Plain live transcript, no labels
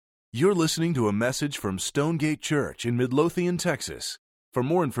You're listening to a message from Stonegate Church in Midlothian, Texas. For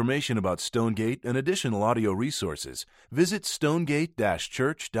more information about Stonegate and additional audio resources, visit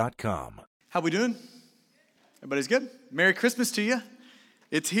stonegate-church.com. How we doing? Everybody's good? Merry Christmas to you.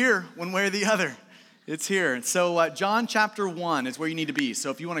 It's here one way or the other. It's here. So John chapter 1 is where you need to be. So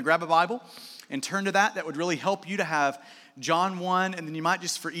if you want to grab a Bible and turn to that would really help you to have John 1, and then you might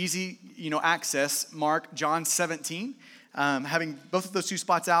just for easy access, mark John 17. Having both of those two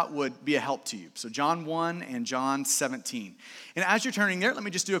spots out would be a help to you. So John 1 and John 17. And as you're turning there, let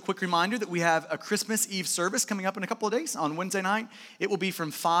me just do a quick reminder that we have a Christmas Eve service coming up in a couple of days on Wednesday night. It will be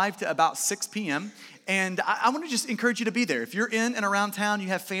from 5 to about 6 p.m. And I want to just encourage you to be there. If you're in and around town, you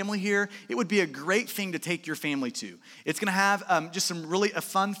have family here, it would be a great thing to take your family to. It's going to have just some really a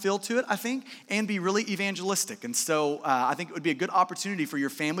fun feel to it, I think, and be really evangelistic. And so I think it would be a good opportunity for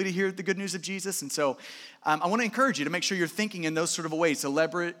your family to hear the good news of Jesus. And so I want to encourage you to make sure you're thinking in those sort of ways to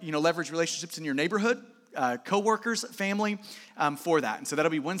leverage relationships in your neighborhood, co-workers, family, for that. And so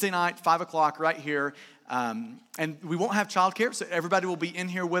that'll be Wednesday night, 5 o'clock right here. And we won't have childcare, so everybody will be in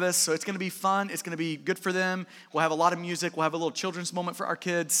here with us. So it's going to be fun. It's going to be good for them. We'll have a lot of music. We'll have a little children's moment for our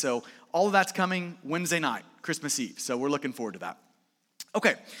kids. So all of that's coming Wednesday night, Christmas Eve. So we're looking forward to that.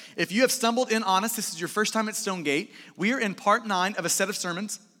 Okay, if you have stumbled in on us, this is your first time at Stonegate. We are in part 9 of a set of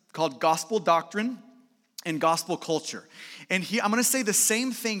sermons called Gospel Doctrine and Gospel Culture. And here, I'm going to say the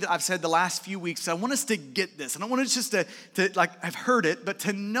same thing that I've said the last few weeks. I want us to get this. I don't want us just to have heard it, but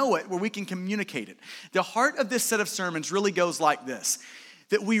to know it where we can communicate it. The heart of this set of sermons really goes like this,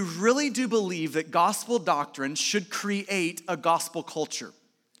 that we really do believe that gospel doctrine should create a gospel culture.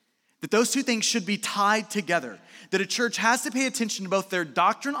 That those two things should be tied together. That a church has to pay attention to both their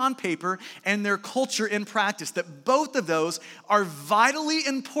doctrine on paper and their culture in practice. That both of those are vitally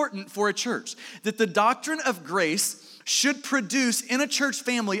important for a church. That the doctrine of grace should produce in a church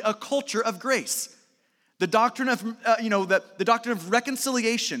family a culture of grace. The doctrine of the doctrine of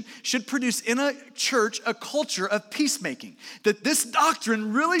reconciliation should produce in a church a culture of peacemaking. That this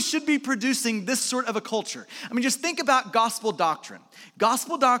doctrine really should be producing this sort of a culture. I mean, just think about gospel doctrine.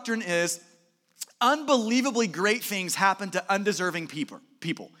 Gospel doctrine is unbelievably great things happen to undeserving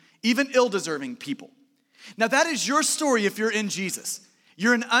people, even ill-deserving people. Now that is your story if you're in Jesus.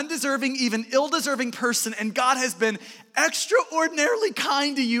 You're an undeserving, even ill-deserving person, and God has been extraordinarily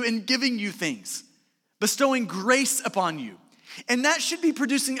kind to you in giving you things, bestowing grace upon you. And that should be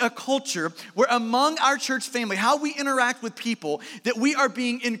producing a culture where among our church family, how we interact with people, that we are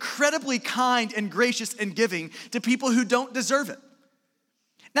being incredibly kind and gracious and giving to people who don't deserve it.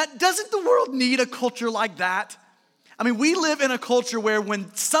 Now, doesn't the world need a culture like that? I mean, we live in a culture where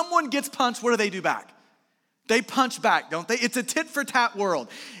when someone gets punched, what do they do back? They punch back, don't they? It's a tit-for-tat world.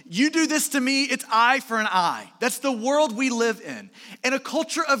 You do this to me, it's eye for an eye. That's the world we live in. And a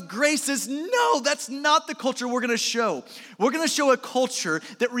culture of grace is, no, that's not the culture we're going to show. We're going to show a culture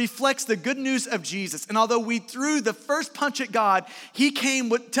that reflects the good news of Jesus. And although we threw the first punch at God, he came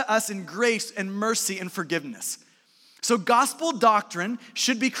to us in grace and mercy and forgiveness. So gospel doctrine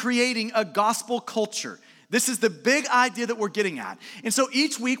should be creating a gospel culture. This is the big idea that we're getting at. And so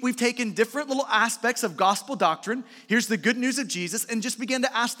each week we've taken different little aspects of gospel doctrine. Here's the good news of Jesus, and just begin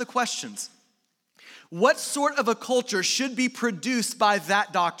to ask the questions. What sort of a culture should be produced by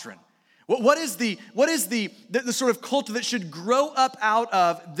that doctrine? What is the sort of culture that should grow up out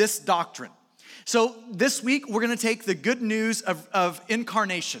of this doctrine? So this week we're going to take the good news of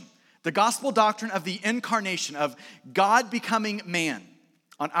incarnation. The gospel doctrine of the incarnation, of God becoming man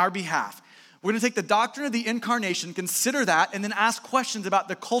on our behalf. We're going to take the doctrine of the incarnation, consider that, and then ask questions about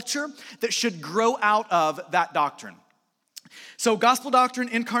the culture that should grow out of that doctrine. So gospel doctrine,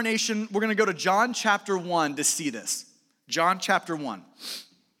 incarnation, we're going to go to John chapter 1 to see this. John chapter 1.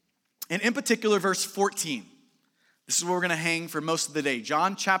 And in particular, verse 14. This is where we're going to hang for most of the day.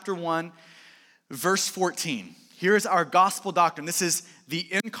 John chapter 1, verse 14. Here is our gospel doctrine. This is the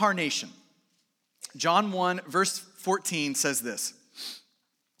incarnation. John 1, verse 14 says this.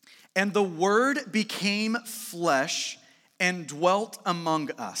 And the Word became flesh and dwelt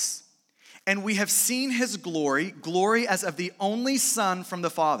among us. And we have seen his glory, glory as of the only Son from the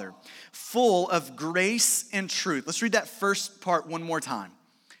Father, full of grace and truth. Let's read that first part one more time.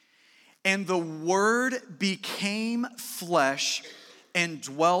 And the Word became flesh and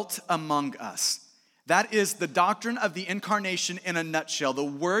dwelt among us. That is the doctrine of the incarnation in a nutshell. The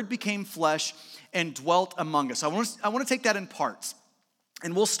Word became flesh and dwelt among us. I want to take that in parts.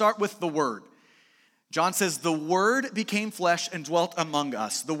 And we'll start with the Word. John says, the Word became flesh and dwelt among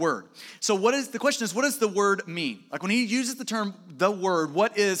us, the Word. So the question is, what does the Word mean? Like when he uses the term, the Word,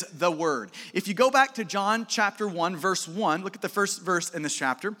 what is the Word? If you go back to John chapter 1, verse 1, look at the first verse in this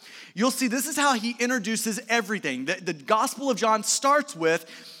chapter, you'll see this is how he introduces everything. The Gospel of John starts with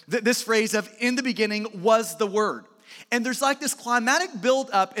this phrase of, in the beginning was the Word. And there's like this climatic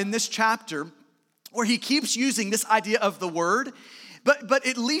build-up in this chapter where he keeps using this idea of the Word, but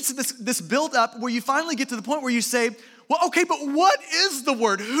it leads to this build-up where you finally get to the point where you say, well, okay, but what is the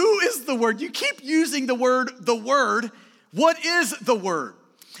Word? Who is the Word? You keep using the word, the Word. What is the Word?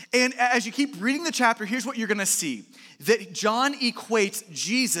 And as you keep reading the chapter, here's what you're gonna see. That John equates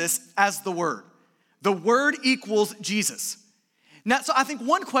Jesus as the Word. The Word equals Jesus. Now, so I think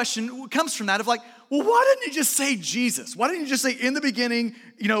one question comes from that of like, well, why didn't he just say Jesus? Why didn't he just say in the beginning,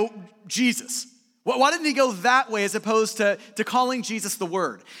 Jesus? Why didn't he go that way as opposed to calling Jesus the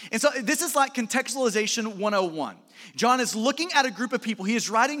Word? And so this is like contextualization 101. John is looking at a group of people. He is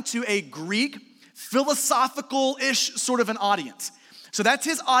writing to a Greek, philosophical-ish sort of an audience. So that's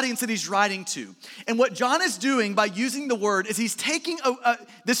his audience that he's writing to. And what John is doing by using the word is he's taking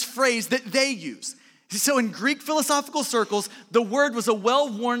this phrase that they use. So in Greek philosophical circles, the word was a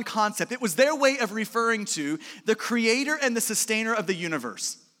well-worn concept. It was their way of referring to the creator and the sustainer of the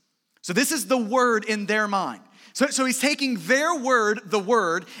universe. So this is the word in their mind. So he's taking their word, the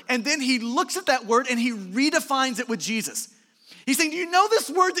word, and then he looks at that word and he redefines it with Jesus. He's saying, do you know this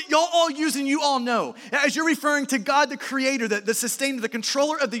word that y'all all use and you all know? As you're referring to God, the creator, the sustainer, the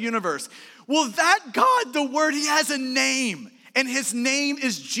controller of the universe. Well, that God, the word, he has a name, and his name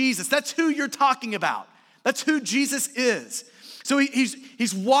is Jesus. That's who you're talking about. That's who Jesus is. So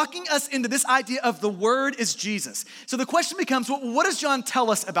he's walking us into this idea of the word is Jesus. So the question becomes, well, what does John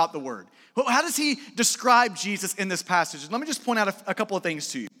tell us about the word? Well, how does he describe Jesus in this passage? Let me just point out a couple of things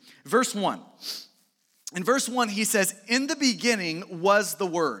to you. Verse 1. In verse 1, he says, in the beginning was the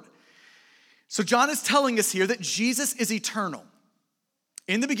Word. So John is telling us here that Jesus is eternal.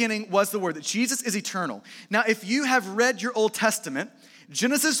 In the beginning was the Word, that Jesus is eternal. Now, if you have read your Old Testament,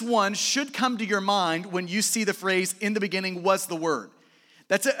 Genesis 1 should come to your mind when you see the phrase, in the beginning was the Word.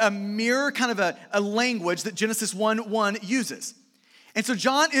 That's a mirror kind of a language that Genesis 1:1 uses. And so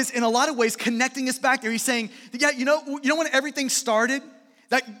John is, in a lot of ways, connecting us back there. He's saying, yeah, you know when everything started?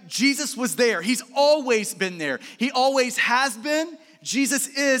 That Jesus was there. He's always been there. He always has been. Jesus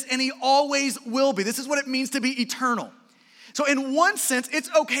is, and he always will be. This is what it means to be eternal. So in one sense,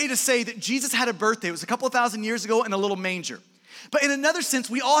 it's okay to say that Jesus had a birthday. It was a couple of thousand years ago in a little manger. But in another sense,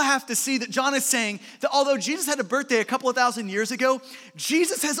 we all have to see that John is saying that although Jesus had a birthday a couple of thousand years ago,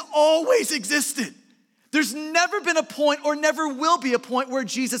 Jesus has always existed. There's never been a point or never will be a point where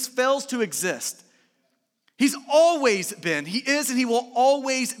Jesus fails to exist. He's always been, he is, and he will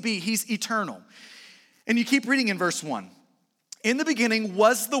always be. He's eternal. And you keep reading in verse 1. In the beginning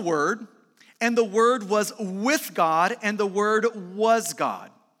was the Word, and the Word was with God, and the Word was God.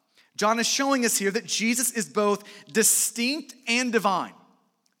 John is showing us here that Jesus is both distinct and divine.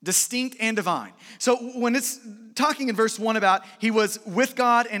 Distinct and divine. So when it's talking in verse 1 about he was with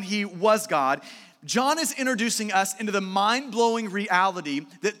God and he was God, John is introducing us into the mind-blowing reality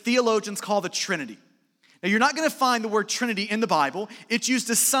that theologians call the Trinity. Now, you're not going to find the word Trinity in the Bible. It's used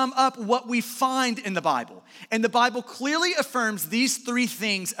to sum up what we find in the Bible. And the Bible clearly affirms these three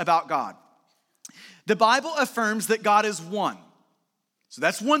things about God. The Bible affirms that God is one. So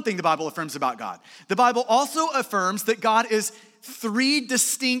that's one thing the Bible affirms about God. The Bible also affirms that God is three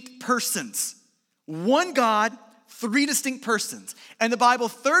distinct persons. One God, three distinct persons. And the Bible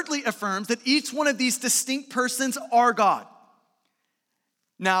thirdly affirms that each one of these distinct persons are God.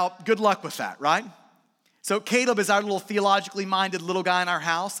 Now, good luck with that, right? So Caleb is our little theologically minded little guy in our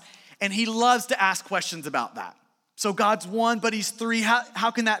house, and he loves to ask questions about that. So God's one, but he's three. How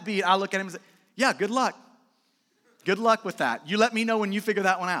can that be? I look at him and say, yeah, good luck. Good luck with that. You let me know when you figure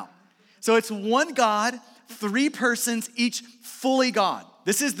that one out. So it's one God, three persons, each fully God.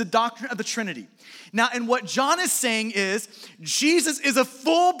 This is the doctrine of the Trinity. Now, and what John is saying is, Jesus is a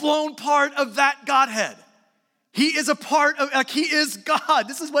full-blown part of that Godhead. He is a part of, he is God.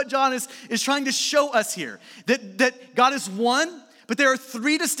 This is what John is trying to show us here. That God is one, but there are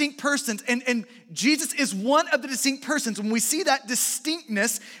three distinct persons, and Jesus is one of the distinct persons. When we see that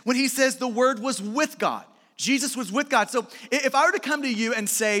distinctness, when he says the Word was with God, Jesus was with God. So if I were to come to you and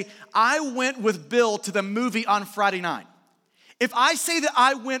say, I went with Bill to the movie on Friday night, if I say that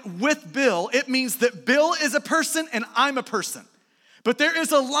I went with Bill, it means that Bill is a person and I'm a person. But there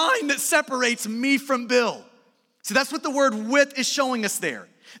is a line that separates me from Bill. So that's what the word with is showing us there.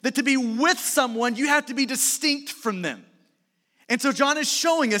 That to be with someone, you have to be distinct from them. And so John is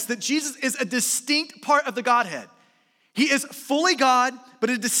showing us that Jesus is a distinct part of the Godhead. He is fully God, but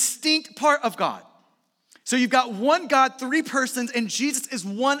a distinct part of God. So you've got one God, three persons, and Jesus is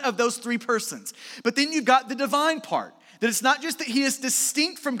one of those three persons. But then you've got the divine part, that it's not just that he is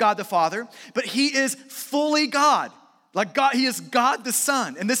distinct from God the Father, but he is fully God. Like God, he is God the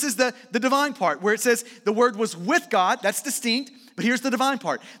Son. And this is the divine part, where it says the Word was with God, that's distinct, but here's the divine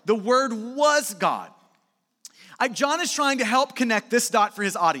part. The Word was God. John is trying to help connect this dot for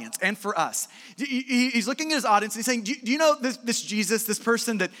his audience and for us. He's looking at his audience and he's saying, do you know this Jesus, this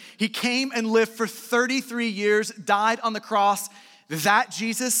person that he came and lived for 33 years, died on the cross? That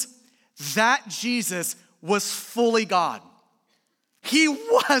Jesus was fully God. He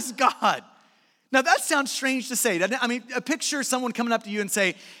was God. Now that sounds strange to say, doesn't it? I mean, picture someone coming up to you and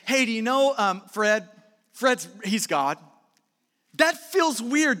say, hey, do you know Fred? He's God. That feels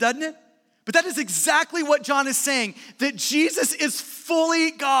weird, doesn't it? But that is exactly what John is saying, that Jesus is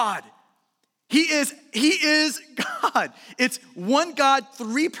fully God. He is God. It's one God,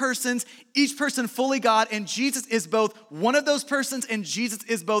 three persons, each person fully God, and Jesus is both one of those persons and Jesus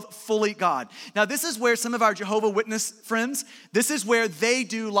is both fully God. Now, this is where some of our Jehovah's Witness friends, this is where they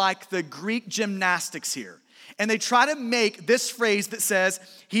do like the Greek gymnastics here. And they try to make this phrase that says,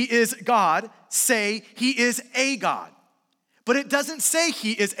 he is God, say, he is a God. But it doesn't say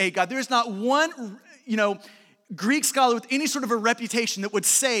he is a God. There's not one, Greek scholar with any sort of a reputation that would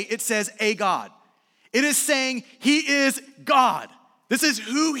say it says a God. It is saying he is God. This is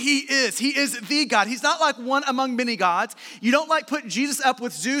who he is. He is the God. He's not like one among many gods. You don't like put Jesus up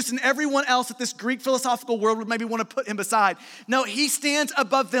with Zeus and everyone else that this Greek philosophical world would maybe want to put him beside. No, he stands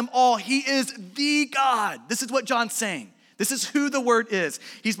above them all. He is the God. This is what John's saying. This is who the Word is.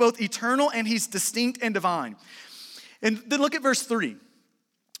 He's both eternal and he's distinct and divine. And then look at verse 3.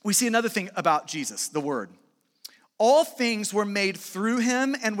 We see another thing about Jesus, the Word. All things were made through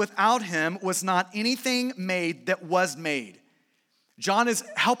him, and without him was not anything made that was made. John is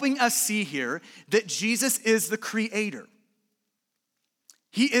helping us see here that Jesus is the creator.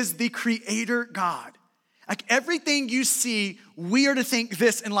 He is the creator God. Like everything you see, we are to think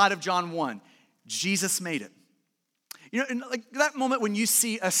this in light of John 1. Jesus made it. In like that moment when you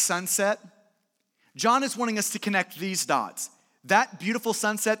see a sunset, John is wanting us to connect these dots. That beautiful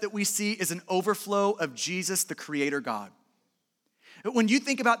sunset that we see is an overflow of Jesus, the creator God. When you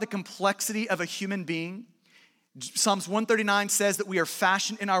think about the complexity of a human being, Psalms 139 says that we are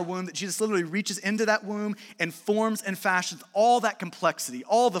fashioned in our womb, that Jesus literally reaches into that womb and forms and fashions all that complexity,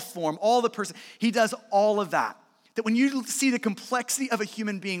 all the form, all the person. He does all of that. That when you see the complexity of a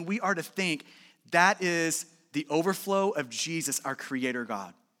human being, we are to think that is the overflow of Jesus, our creator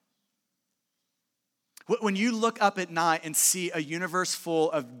God. When you look up at night and see a universe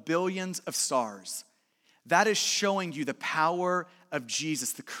full of billions of stars, that is showing you the power of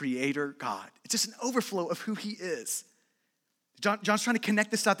Jesus, the creator God. It's just an overflow of who he is. John's trying to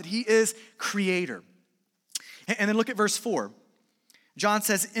connect this out that he is creator. And then look at verse 4. John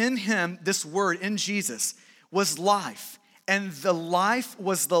says, in him, this word, in Jesus, was life. And the life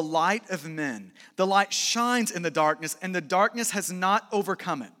was the light of men. The light shines in the darkness, and the darkness has not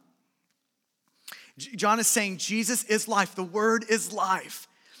overcome it. John is saying Jesus is life. The Word is life.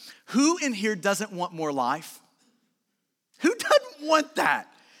 Who in here doesn't want more life? Who doesn't want that?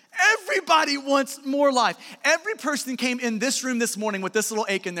 Everybody wants more life. Every person came in this room this morning with this little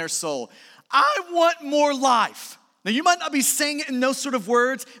ache in their soul. I want more life. Now, you might not be saying it in those sort of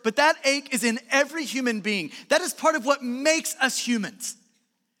words, but that ache is in every human being. That is part of what makes us humans.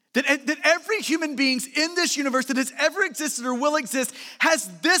 That every human being in this universe that has ever existed or will exist has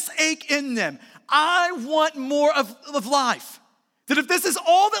this ache in them. I want more of life. That if this is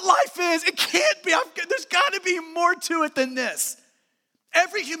all that life is, it can't be. There's got to be more to it than this.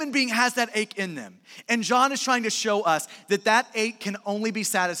 Every human being has that ache in them. And John is trying to show us that that ache can only be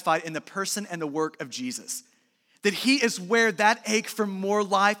satisfied in the person and the work of Jesus. That he is where that ache for more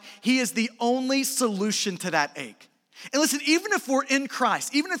life, he is the only solution to that ache. And listen, even if we're in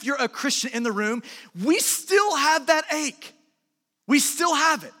Christ, even if you're a Christian in the room, we still have that ache. We still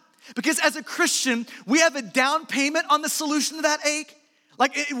have it. Because as a Christian, we have a down payment on the solution to that ache.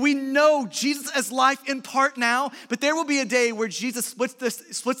 We know Jesus as life in part now, but there will be a day where Jesus splits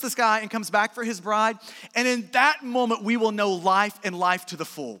the sky and comes back for his bride. And in that moment, we will know life and life to the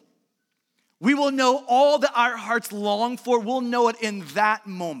full. We will know all that our hearts long for. We'll know it in that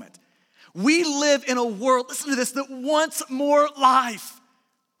moment. We live in a world, listen to this, that wants more life.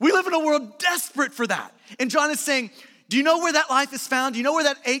 We live in a world desperate for that. And John is saying, do you know where that life is found? Do you know where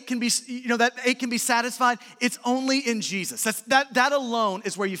that ache can be, that ache can be satisfied? It's only in Jesus. That alone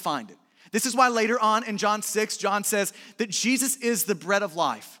is where you find it. This is why later on in John 6, John says that Jesus is the bread of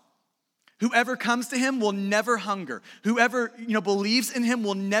life. Whoever comes to him will never hunger. Whoever, believes in him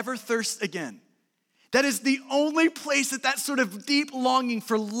will never thirst again. That is the only place that sort of deep longing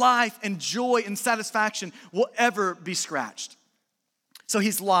for life and joy and satisfaction will ever be scratched. So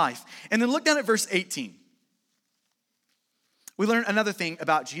he's life. And then look down at verse 18. We learn another thing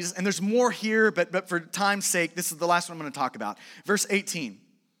about Jesus, and there's more here, but for time's sake, this is the last one I'm going to talk about. Verse 18.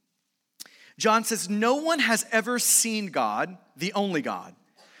 John says, no one has ever seen God, the only God,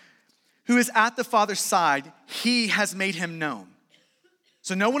 who is at the Father's side. He has made him known.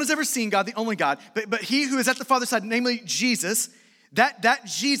 So no one has ever seen God, the only God, but he who is at the Father's side, namely Jesus, that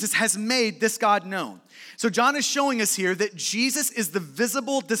Jesus has made this God known. So John is showing us here that Jesus is the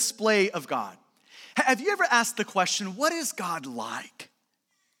visible display of God. Have you ever asked the question, what is God like?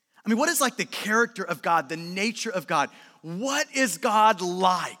 I mean, what is like the character of God, the nature of God? What is God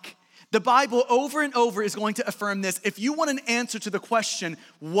like? The Bible over and over is going to affirm this. If you want an answer to the question,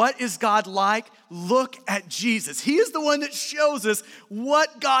 what is God like? Look at Jesus. He is the one that shows us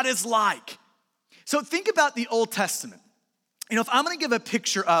what God is like. So think about the Old Testament. If I'm going to give a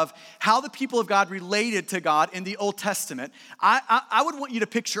picture of how the people of God related to God in the Old Testament, I would want you to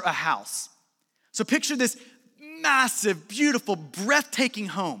picture a house. So picture this massive, beautiful, breathtaking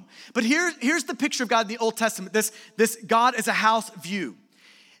home. But here's the picture of God in the Old Testament, this God as a house view.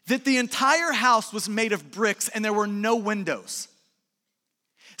 That the entire house was made of bricks and there were no windows.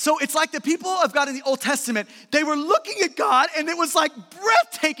 So it's like the people of God in the Old Testament, they were looking at God and it was like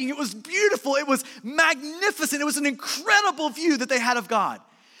breathtaking. It was beautiful. It was magnificent. It was an incredible view that they had of God.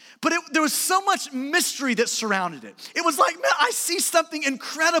 But there was so much mystery that surrounded it. It was like, man, I see something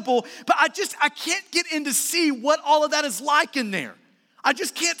incredible, but I can't get in to see what all of that is like in there. I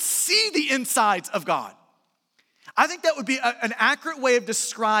just can't see the insides of God. I think that would be an accurate way of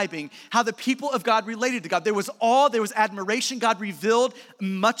describing how the people of God related to God. There was awe, there was admiration. God revealed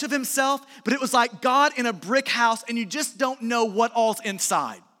much of himself, but it was like God in a brick house and you just don't know what all's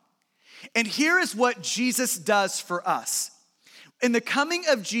inside. And here is what Jesus does for us. In the coming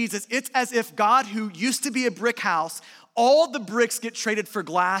of Jesus, it's as if God, who used to be a brick house, all the bricks get traded for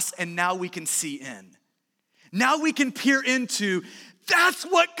glass and now we can see in. Now we can peer into, that's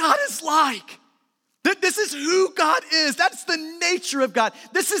what God is like. That this is who God is. That's the nature of God.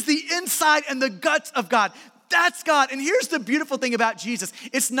 This is the inside and the guts of God. That's God. And here's the beautiful thing about Jesus.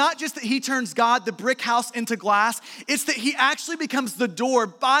 It's not just that he turns God, the brick house, into glass. It's that he actually becomes the door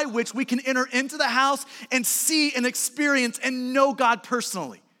by which we can enter into the house and see and experience and know God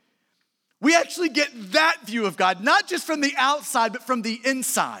personally. We actually get that view of God, not just from the outside, but from the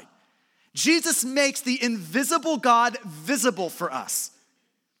inside. Jesus makes the invisible God visible for us.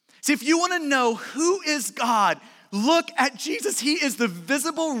 See, if you want to know who is God, look at Jesus. He is the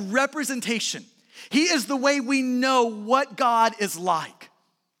visible representation. He is the way we know what God is like.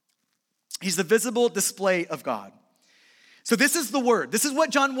 He's the visible display of God. So this is the Word. This is what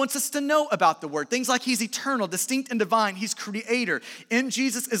John wants us to know about the Word. Things like he's eternal, distinct, and divine. He's creator. In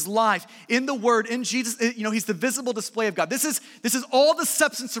Jesus is life. In the Word, in Jesus, he's the visible display of God. This is all the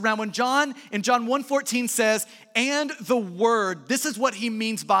substance around when John, in John 1:14 says, and the Word, this is what he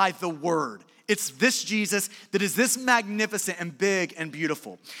means by the Word. It's this Jesus that is this magnificent and big and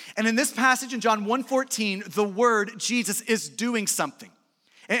beautiful. And in this passage in John 1:14, the Word, Jesus, is doing something.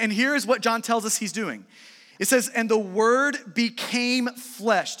 And here is what John tells us he's doing. It says, and the Word became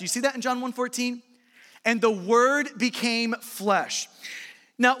flesh. Do you see that in John 1:14? And the Word became flesh.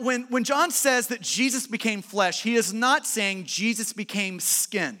 Now, when John says that Jesus became flesh, he is not saying Jesus became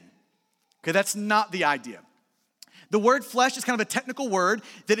skin. Okay, that's not the idea. The word flesh is kind of a technical word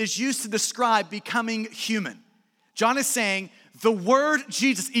that is used to describe becoming human. John is saying, the Word,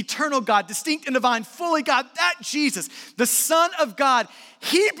 Jesus, eternal God, distinct and divine, fully God, that Jesus, the Son of God,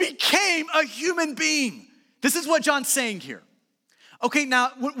 he became a human being. This is what John's saying here. Okay, now,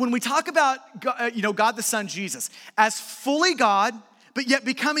 when we talk about God the Son, Jesus, as fully God, but yet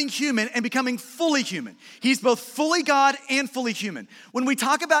becoming human and becoming fully human. He's both fully God and fully human. When we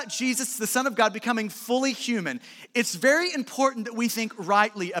talk about Jesus, the Son of God, becoming fully human, it's very important that we think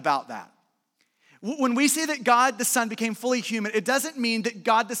rightly about that. When we say that God the Son became fully human, it doesn't mean that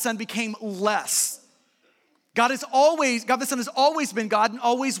God the Son became less. God the Son has always been God and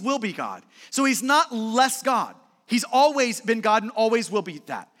always will be God. So he's not less God. He's always been God and always will be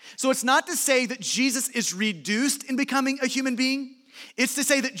that. So it's not to say that Jesus is reduced in becoming a human being. It's to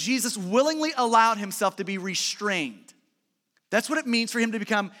say that Jesus willingly allowed himself to be restrained. That's what it means for him to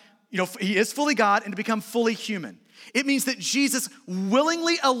become, he is fully God and to become fully human. It means that Jesus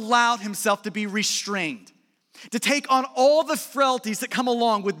willingly allowed himself to be restrained. to take on all the frailties that come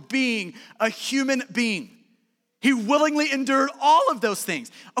along with being a human being. He willingly endured all of those things.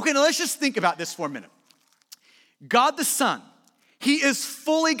 Okay, now let's just think about this for a minute. God the Son, he is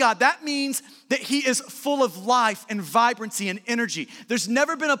fully God. That means that he is full of life and vibrancy and energy. There's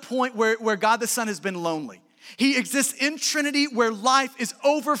never been a point where God the Son has been lonely. He exists in Trinity where life is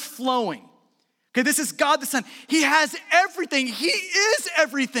overflowing. Okay, this is God the Son. He has everything. He is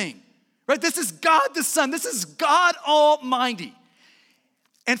everything, right? This is God the Son. This is God Almighty.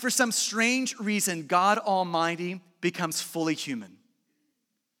 And for some strange reason, God Almighty becomes fully human.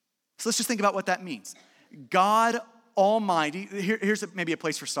 So let's just think about what that means. God Almighty, here's maybe a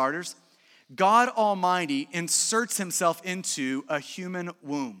place for starters. God Almighty inserts himself into a human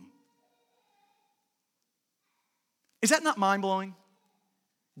womb. Is that not mind-blowing?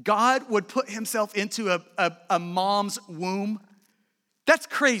 God would put himself into a mom's womb? That's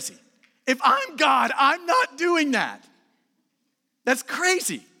crazy. If I'm God, I'm not doing that. That's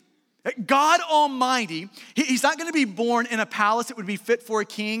crazy. God Almighty, he's not gonna be born in a palace that would be fit for a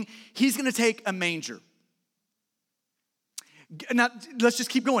king. He's gonna take a manger. Now, let's just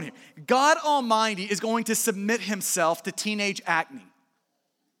keep going here. God Almighty is going to submit himself to teenage acne.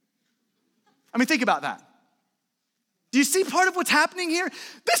 I mean, think about that. Do you see part of what's happening here?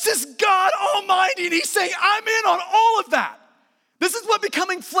 This is God Almighty, and he's saying, I'm in on all of that. This is what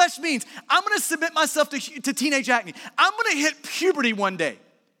becoming flesh means. I'm gonna submit myself to teenage acne. I'm gonna hit puberty one day.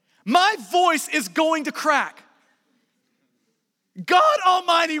 My voice is going to crack. God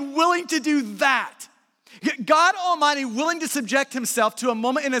Almighty willing to do that. God Almighty willing to subject himself to a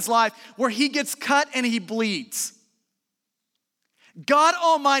moment in his life where he gets cut and he bleeds. God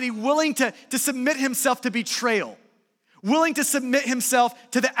Almighty willing to submit himself to betrayal, willing to submit himself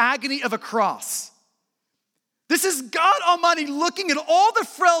to the agony of a cross. This is God Almighty looking at all the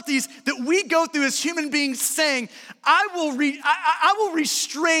frailties that we go through as human beings saying, I will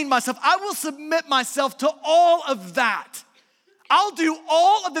restrain myself. I will submit myself to all of that. I'll do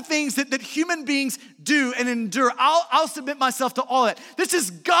all of the things that human beings do and endure. I'll submit myself to all of that. This is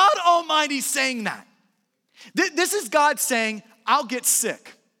God Almighty saying that. This is God saying, I'll get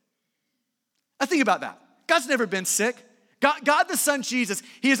sick. Now think about that. God's never been sick. God the Son, Jesus,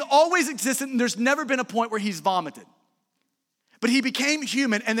 he has always existed and there's never been a point where he's vomited. But he became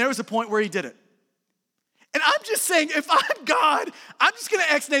human and there was a point where he did it. And I'm just saying, if I'm God, I'm just gonna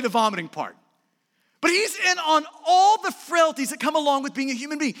ex-nay the vomiting part. But he's in on all the frailties that come along with being a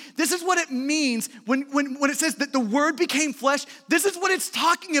human being. This is what it means when it says that the word became flesh. This is what it's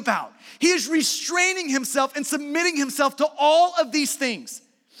talking about. He is restraining himself and submitting himself to all of these things.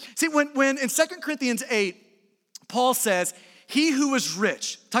 See, when in 2 Corinthians 8, Paul says, he who was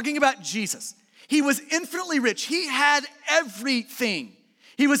rich, talking about Jesus, he was infinitely rich. He had everything.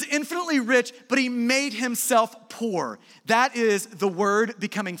 He was infinitely rich, but he made himself poor. That is the word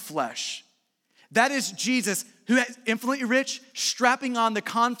becoming flesh. That is Jesus, who is infinitely rich, strapping on the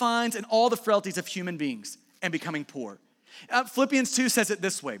confines and all the frailties of human beings and becoming poor. Philippians 2 says it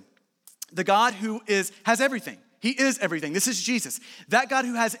this way. The God who has everything. He is everything. This is Jesus. That God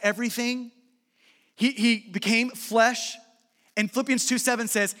who has everything, he became flesh. And Philippians 2:7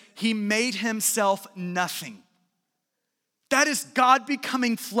 says, he made himself nothing. That is God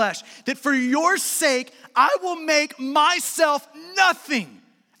becoming flesh. That for your sake, I will make myself nothing.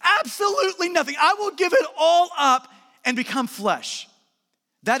 Absolutely nothing. I will give it all up and become flesh.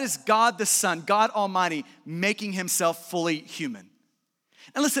 That is God the Son, God Almighty, making himself fully human.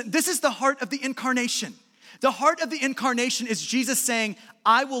 And listen, this is the heart of the incarnation. The heart of the incarnation is Jesus saying,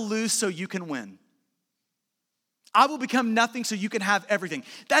 I will lose so you can win. I will become nothing so you can have everything.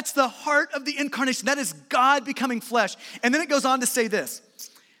 That's the heart of the incarnation. That is God becoming flesh. And then it goes on to say this.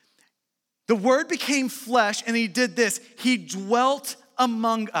 The word became flesh and he did this. He dwelt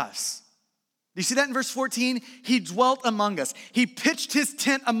among us. Do you see that in verse 14? He dwelt among us. He pitched his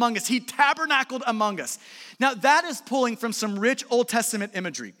tent among us. He tabernacled among us. Now that is pulling from some rich Old Testament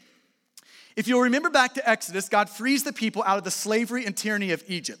imagery. If you'll remember back to Exodus, God frees the people out of the slavery and tyranny of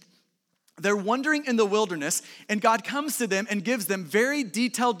Egypt. They're wandering in the wilderness and God comes to them and gives them very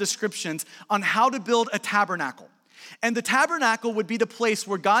detailed descriptions on how to build a tabernacle. And the tabernacle would be the place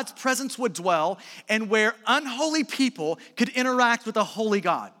where God's presence would dwell and where unholy people could interact with a holy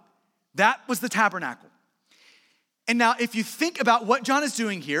God. That was the tabernacle. And now if you think about what John is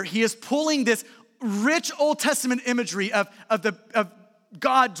doing here, he is pulling this rich Old Testament imagery of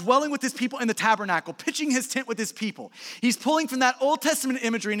God dwelling with his people in the tabernacle, pitching his tent with his people. He's pulling from that Old Testament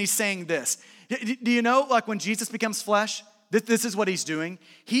imagery and he's saying this. Do you know, like when Jesus becomes flesh, this is what he's doing?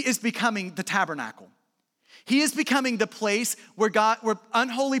 He is becoming the tabernacle. He is becoming the place where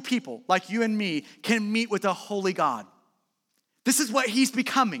unholy people like you and me can meet with a holy God. This is what he's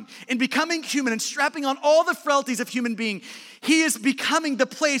becoming. In becoming human and strapping on all the frailties of human being, he is becoming the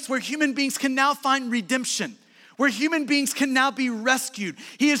place where human beings can now find redemption, where human beings can now be rescued.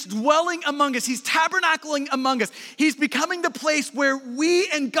 He is dwelling among us. He's tabernacling among us. He's becoming the place where we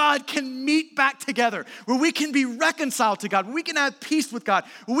and God can meet back together, where we can be reconciled to God, where we can have peace with God,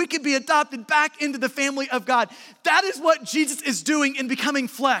 where we can be adopted back into the family of God. That is what Jesus is doing in becoming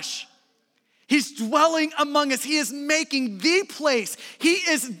flesh. He's dwelling among us. He is making the place. He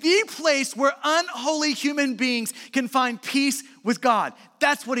is the place where unholy human beings can find peace with God.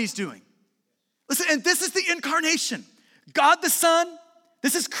 That's what he's doing. Listen, and this is the incarnation. God the Son,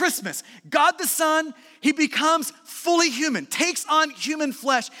 this is Christmas. God the Son, he becomes fully human, takes on human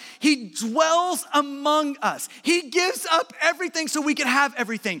flesh. He dwells among us. He gives up everything so we can have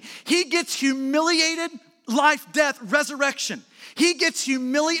everything. He gets humiliated, life, death, resurrection. He gets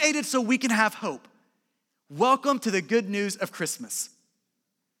humiliated so we can have hope. Welcome to the good news of Christmas.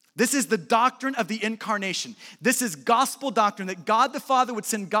 This is the doctrine of the incarnation. This is gospel doctrine that God the Father would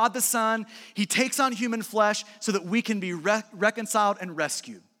send God the Son. He takes on human flesh so that we can be reconciled and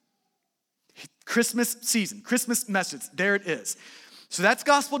rescued. Christmas season, Christmas message, there it is. So that's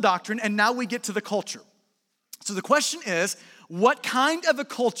gospel doctrine, and now we get to the culture. So the question is, what kind of a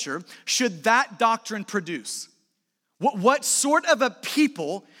culture should that doctrine produce? What sort of a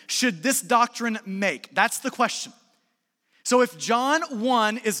people should this doctrine make? That's the question. So if John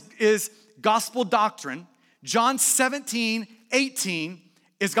 1 is gospel doctrine, John 17:18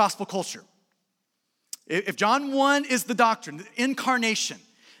 is gospel culture. If John 1 is the doctrine, the incarnation,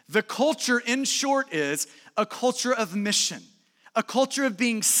 the culture in short is a culture of mission, a culture of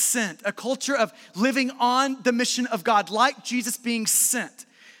being sent, a culture of living on the mission of God, like Jesus being sent.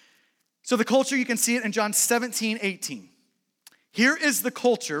 So the culture, you can see it in John 17:18. Here is the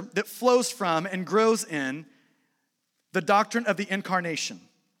culture that flows from and grows in the doctrine of the incarnation.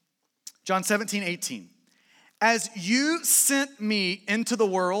 John 17:18. As you sent me into the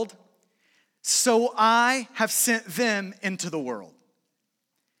world, so I have sent them into the world.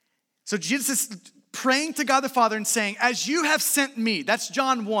 So Jesus is praying to God the Father and saying, as you have sent me, that's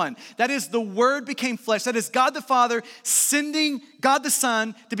John 1. That is the Word became flesh. That is God the Father sending God the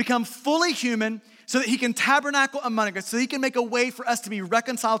Son to become fully human so that he can tabernacle among us, so he can make a way for us to be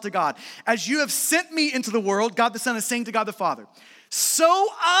reconciled to God. As you have sent me into the world, God the Son is saying to God the Father, so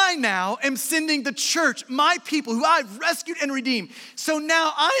I now am sending the church, my people who I've rescued and redeemed. So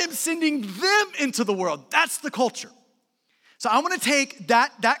now I am sending them into the world. That's the culture. So I want to take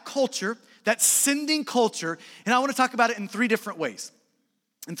that culture, that sending culture, and I want to talk about it in three different ways,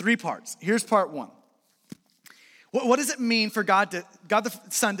 in three parts. Here's part one. What does it mean for God the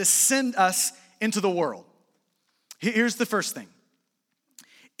Son to send us into the world? Here's the first thing.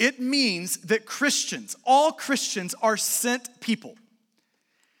 It means that Christians, all Christians, are sent people.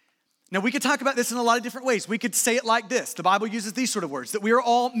 Now, we could talk about this in a lot of different ways. We could say it like this. The Bible uses these sort of words, that we are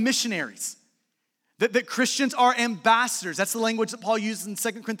all missionaries, that Christians are ambassadors. That's the language that Paul uses in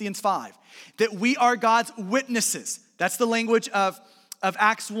 2 Corinthians 5. That we are God's witnesses. That's the language of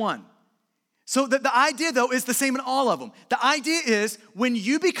Acts 1. So the idea, though, is the same in all of them. The idea is when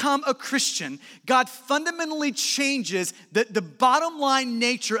you become a Christian, God fundamentally changes the bottom line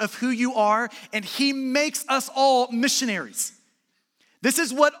nature of who you are, and he makes us all missionaries. This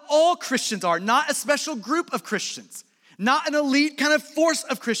is what all Christians are, not a special group of Christians, not an elite kind of force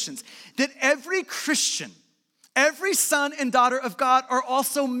of Christians. That every Christian, every son and daughter of God are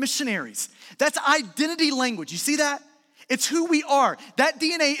also missionaries. That's identity language. You see that? It's who we are. That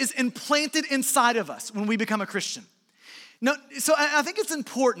DNA is implanted inside of us when we become a Christian. Now, so I think it's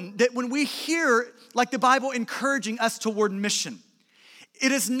important that when we hear like the Bible encouraging us toward mission,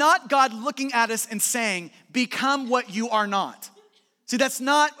 it is not God looking at us and saying, become what you are not. See, that's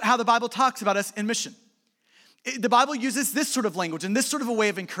not how the Bible talks about us in mission. The Bible uses this sort of language and this sort of a way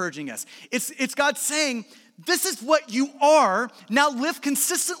of encouraging us. It's God saying, this is what you are, now live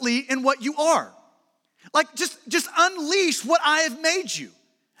consistently in what you are. Like just unleash what I have made you.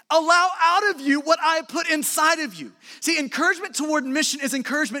 Allow out of you what I have put inside of you. See, encouragement toward mission is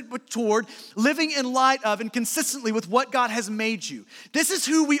encouragement toward living in light of and consistently with what God has made you. This is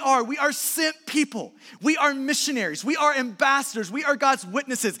who we are. We are sent people. We are missionaries. We are ambassadors. We are God's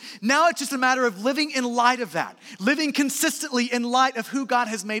witnesses. Now it's just a matter of living in light of that, living consistently in light of who God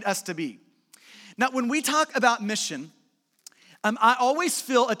has made us to be. Now, when we talk about mission, I always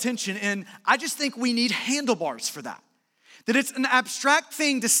feel a tension, and I just think we need handlebars for that. That it's an abstract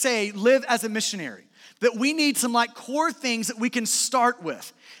thing to say, live as a missionary. that we need some like core things that we can start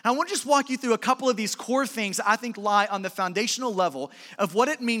with. And I want to just walk you through a couple of these core things that I think lie on the foundational level of what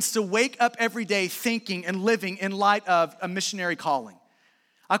it means to wake up every day thinking and living in light of a missionary calling.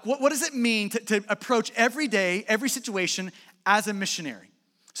 Like what does it mean to approach every day, every situation as a missionary?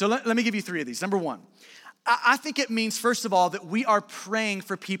 So let me give you three of these. Number one, I think it means, first of all, that we are praying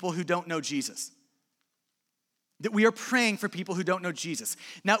for people who don't know Jesus. That we are praying for people who don't know Jesus.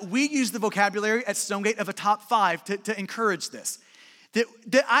 Now, we use the vocabulary at Stonegate of a top 5 to encourage this.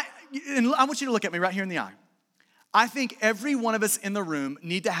 I want you to look at me right here in the eye. I think every one of us in the room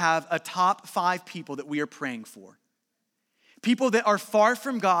need to have a top 5 people that we are praying for. People that are far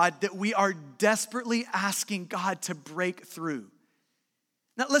from God, that we are desperately asking God to break through.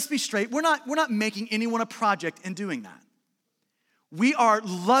 Now, let's be straight. We're not making anyone a project in doing that. We are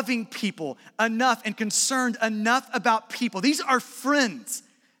loving people enough and concerned enough about people. These are friends.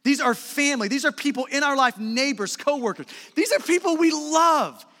 These are family. These are people in our life, neighbors, coworkers. These are people we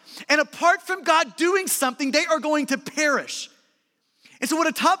love. And apart from God doing something, they are going to perish. And so what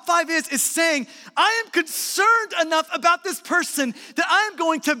a top 5 is saying, I am concerned enough about this person that I am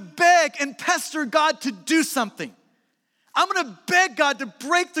going to beg and pester God to do something. I'm gonna beg God to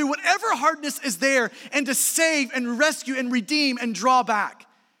break through whatever hardness is there and to save and rescue and redeem and draw back.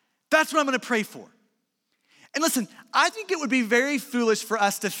 That's what I'm gonna pray for. And listen, I think it would be very foolish for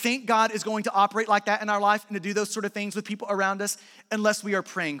us to think God is going to operate like that in our life and to do those sort of things with people around us unless we are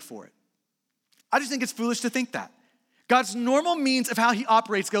praying for it. I just think it's foolish to think that. God's normal means of how he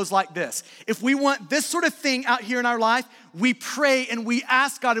operates goes like this. If we want this sort of thing out here in our life, we pray and we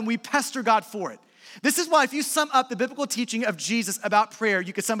ask God and we pester God for it. This is why if you sum up the biblical teaching of Jesus about prayer,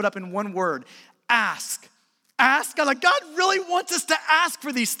 you could sum it up in one word: ask. Ask God. Like, God really wants us to ask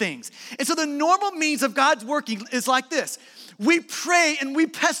for these things. And so the normal means of God's working is like this. We pray and we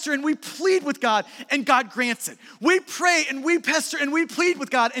pester and we plead with God and God grants it. We pray and we pester and we plead with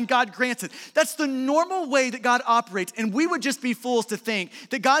God and God grants it. That's the normal way that God operates. And we would just be fools to think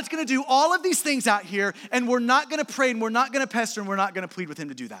that God's gonna do all of these things out here and we're not gonna pray and we're not gonna pester and we're not gonna plead with him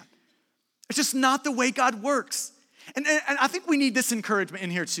to do that. It's just not the way God works. And I think we need this encouragement in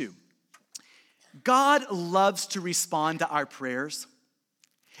here too. God loves to respond to our prayers.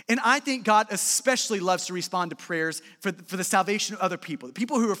 And I think God especially loves to respond to prayers for the salvation of other people. The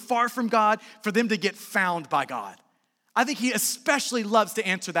people who are far from God, for them to get found by God. I think he especially loves to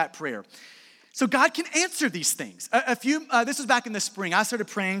answer that prayer. So God can answer these things. This was back in the spring. I started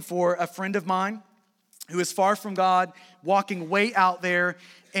praying for a friend of mine who is far from God, walking way out there.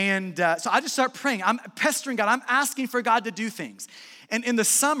 And so I just start praying. I'm pestering God. I'm asking for God to do things. And in the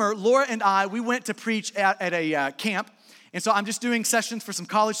summer, Laura and I, we went to preach at a camp. And so I'm just doing sessions for some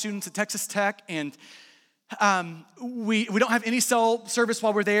college students at Texas Tech. And we don't have any cell service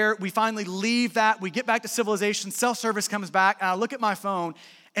while we're there. We finally leave that. We get back to civilization. Cell service comes back. And I look at my phone.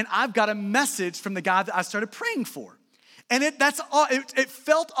 And I've got a message from the guy that I started praying for. And it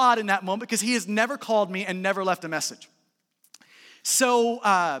felt odd in that moment because he has never called me and never left a message. So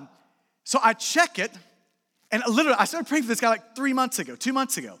I check it, and literally, I started praying for this guy like 2 months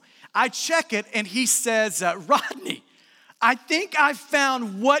ago. I check it, and he says, Rodney, I think I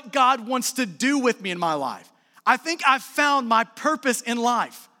found what God wants to do with me in my life. I think I found my purpose in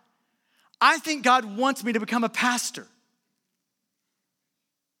life. I think God wants me to become a pastor.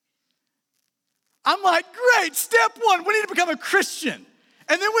 I'm like, great, step 1, we need to become a Christian.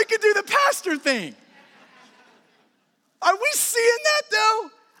 And then we can do the pastor thing. Are we seeing that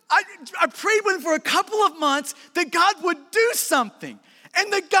though? I prayed with him for a couple of months that God would do something.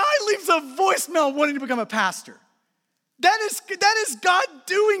 And the guy leaves a voicemail wanting to become a pastor. That is God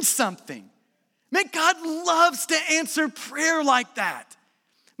doing something. Man, God loves to answer prayer like that.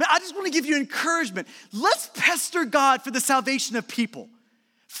 Man, I just want to give you encouragement. Let's pester God for the salvation of people.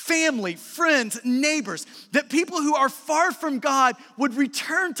 Family, friends, neighbors, that people who are far from God would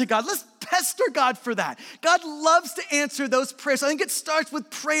return to God. Let's pester God for that. God loves to answer those prayers. I think it starts with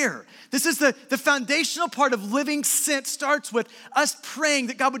prayer. This is the foundational part of living sent starts with us praying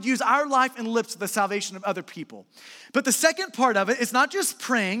that God would use our life and lips for the salvation of other people. But the second part of it is not just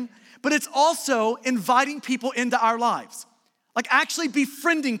praying, but it's also inviting people into our lives. Like actually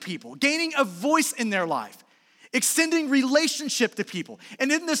befriending people, gaining a voice in their life. Extending relationship to people. And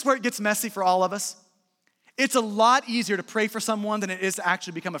isn't this where it gets messy for all of us? It's a lot easier to pray for someone than it is to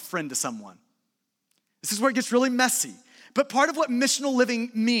actually become a friend to someone. This is where it gets really messy. But part of what missional living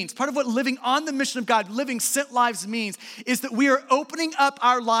means, part of what living on the mission of God, living sent lives means, is that we are opening up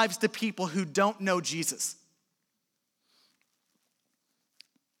our lives to people who don't know Jesus.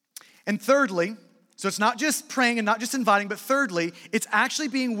 And thirdly, So it's not just praying and not just inviting, but thirdly, it's actually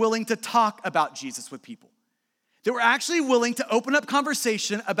being willing to talk about Jesus with people. That we're actually willing to open up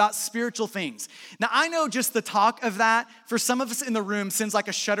conversation about spiritual things. Now, I know just the talk of that, for some of us in the room, sends like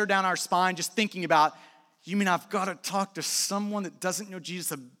a shudder down our spine just thinking about, you mean I've got to talk to someone that doesn't know Jesus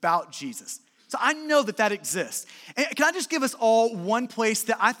about Jesus? So I know that that exists. And can I just give us all one place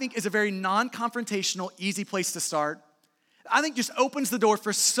that I think is a very non-confrontational, easy place to start? I think just opens the door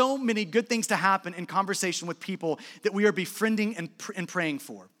for so many good things to happen in conversation with people that we are befriending and praying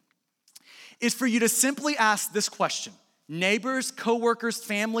for. Is for you to simply ask this question. Neighbors, coworkers,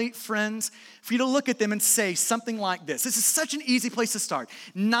 family, friends, for you to look at them and say something like this. This is such an easy place to start.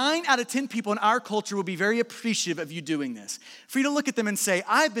 9 out of 10 people in our culture will be very appreciative of you doing this. For you to look at them and say,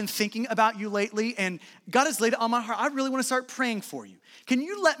 I've been thinking about you lately and God has laid it on my heart. I really want to start praying for you. Can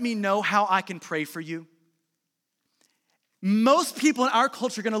you let me know how I can pray for you? Most people in our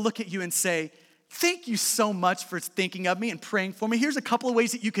culture are going to look at you and say, thank you so much for thinking of me and praying for me. Here's a couple of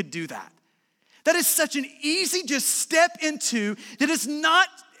ways that you could do that. That is such an easy just step into that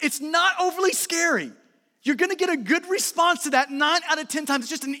it's not overly scary. You're gonna get a good response to that 9 out of 10 times.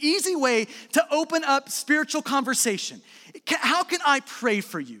 It's just an easy way to open up spiritual conversation. How can I pray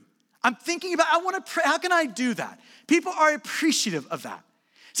for you? I'm thinking about, I wanna pray, how can I do that? People are appreciative of that.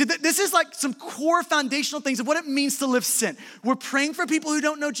 See, this is like some core foundational things of what it means to live sent. We're praying for people who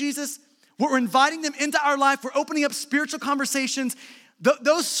don't know Jesus. We're inviting them into our life. We're opening up spiritual conversations.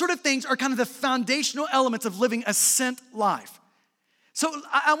 Those sort of things are kind of the foundational elements of living a sent life. So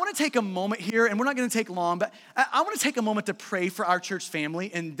I want to take a moment here, and we're not going to take long, but I want to take a moment to pray for our church family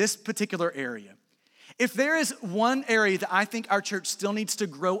in this particular area. If there is one area that I think our church still needs to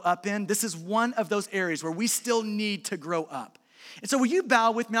grow up in, this is one of those areas where we still need to grow up. And so will you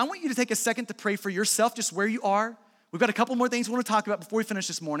bow with me? I want you to take a second to pray for yourself, just where you are. We've got a couple more things we want to talk about before we finish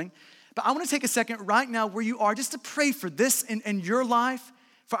this morning. But I want to take a second right now where you are just to pray for this in your life,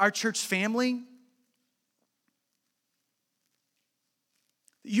 for our church family.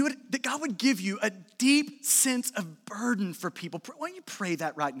 That God would give you a deep sense of burden for people. Why don't you pray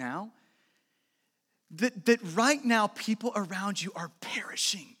that right now? That right now people around you are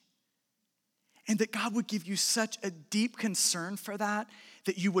perishing. And that God would give you such a deep concern for that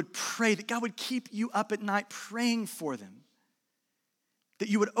you would pray, that God would keep you up at night praying for them. That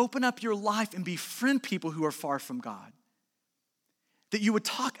you would open up your life and befriend people who are far from God. That you would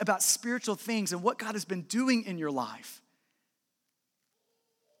talk about spiritual things and what God has been doing in your life.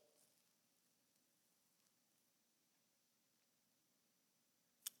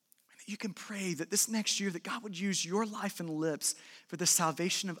 And that you can pray that this next year that God would use your life and lips for the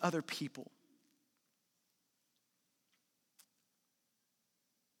salvation of other people.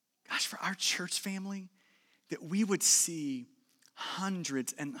 Gosh, for our church family, that we would see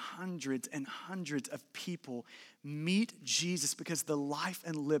hundreds and hundreds and hundreds of people meet Jesus because of the life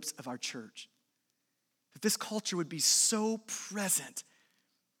and lips of our church. That this culture would be so present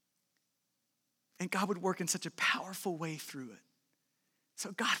and God would work in such a powerful way through it.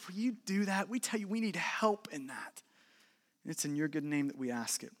 So God, will you do that? We tell you we need help in that. And it's in your good name that we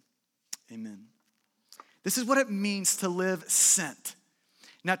ask it. Amen. This is what it means to live sent.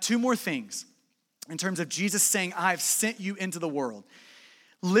 Now, 2 more things in terms of Jesus saying, I've sent you into the world.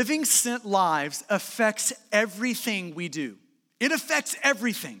 Living sent lives affects everything we do. It affects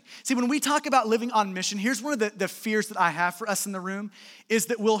everything. See, when we talk about living on mission, here's one of the fears that I have for us in the room is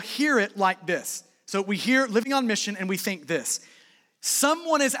that we'll hear it like this. So we hear living on mission and we think this.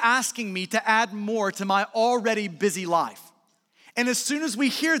 Someone is asking me to add more to my already busy life. And as soon as we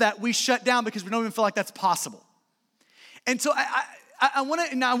hear that, we shut down because we don't even feel like that's possible. And so I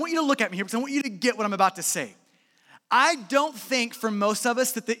want you to look at me here because I want you to get what I'm about to say. I don't think for most of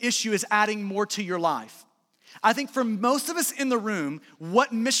us that the issue is adding more to your life. I think for most of us in the room,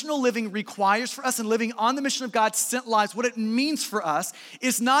 what missional living requires for us and living on the mission of God's sent lives, what it means for us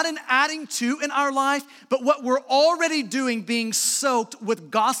is not an adding to in our life, but what we're already doing being soaked with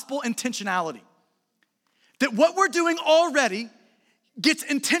gospel intentionality. That what we're doing already gets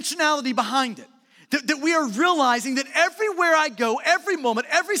intentionality behind it. That we are realizing that everywhere I go, every moment,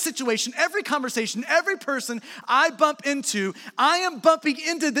 every situation, every conversation, every person I bump into, I am bumping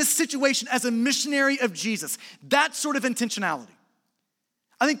into this situation as a missionary of Jesus. That sort of intentionality.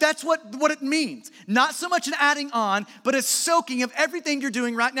 I think that's what it means. Not so much an adding on, but a soaking of everything you're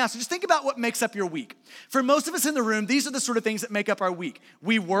doing right now. So just think about what makes up your week. For most of us in the room, these are the sort of things that make up our week.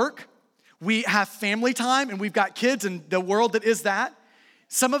 We work, we have family time, and we've got kids and the world that is that.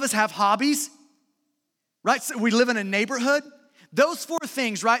 Some of us have hobbies. Right, so we live in a neighborhood. Those 4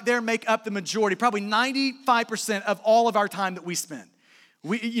 things right there make up the majority, probably 95% of all of our time that we spend.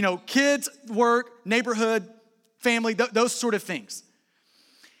 Kids, work, neighborhood, family, those sort of things.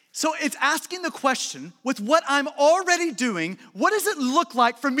 So it's asking the question, with what I'm already doing, what does it look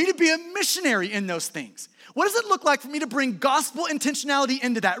like for me to be a missionary in those things? What does it look like for me to bring gospel intentionality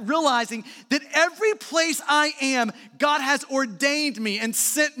into that, realizing that every place I am, God has ordained me and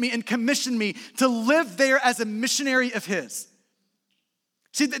sent me and commissioned me to live there as a missionary of His?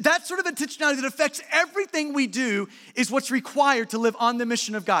 See, that sort of intentionality that affects everything we do is what's required to live on the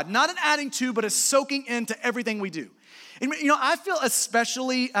mission of God. Not an adding to, but a soaking into everything we do. And I feel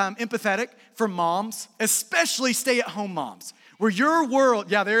especially empathetic for moms, especially stay-at-home moms, where your world,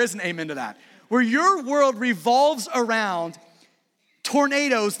 there is an amen to that, where your world revolves around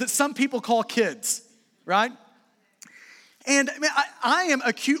tornadoes that some people call kids, right? And I am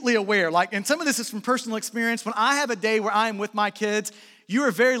acutely aware, and some of this is from personal experience, when I have a day where I am with my kids, you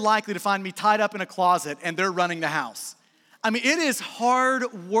are very likely to find me tied up in a closet and they're running the house. It is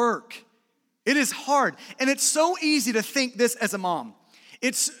hard work. It is hard. And it's so easy to think this as a mom.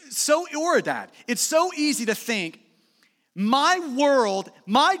 Or a dad. It's so easy to think, my world,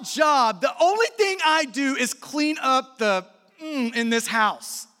 my job, the only thing I do is clean up the in this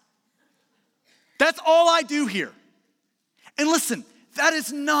house. That's all I do here. And listen, that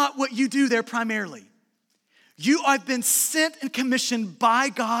is not what you do there primarily. You have been sent and commissioned by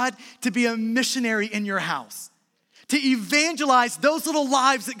God to be a missionary in your house, to evangelize those little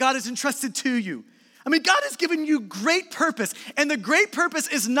lives that God has entrusted to you. God has given you great purpose, and the great purpose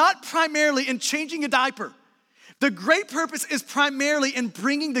is not primarily in changing a diaper. The great purpose is primarily in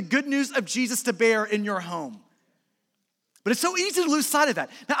bringing the good news of Jesus to bear in your home. But it's so easy to lose sight of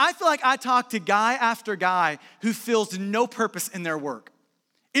that. Now, I feel like I talk to guy after guy who feels no purpose in their work.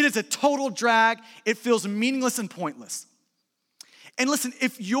 It is a total drag. It feels meaningless and pointless. And listen,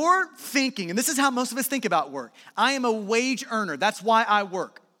 if you're thinking, and this is how most of us think about work, I am a wage earner, that's why I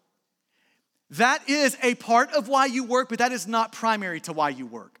work. That is a part of why you work, but that is not primary to why you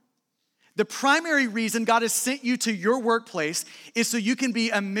work. The primary reason God has sent you to your workplace is so you can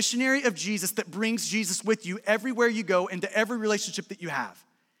be a missionary of Jesus that brings Jesus with you everywhere you go, into every relationship that you have.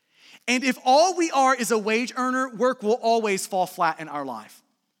 And if all we are is a wage earner, work will always fall flat in our life.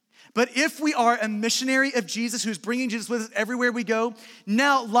 But if we are a missionary of Jesus who's bringing Jesus with us everywhere we go,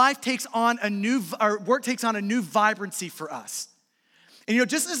 now work takes on a new vibrancy for us. And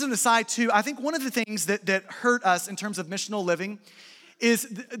just as an aside too, I think one of the things that hurt us in terms of missional living is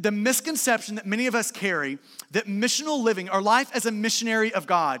the misconception that many of us carry that missional living, our life as a missionary of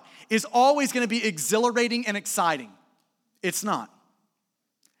God, is always going to be exhilarating and exciting. It's not.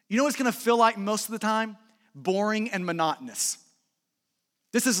 You know what it's going to feel like most of the time? Boring and monotonous.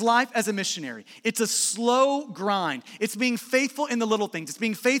 This is life as a missionary. It's a slow grind. It's being faithful in the little things. It's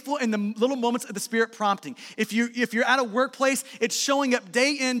being faithful in the little moments of the Spirit prompting. If you're at a workplace, it's showing up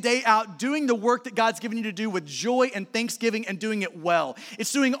day in, day out, doing the work that God's given you to do with joy and thanksgiving and doing it well.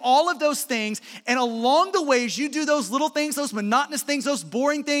 It's doing all of those things, and along the ways you do those little things, those monotonous things, those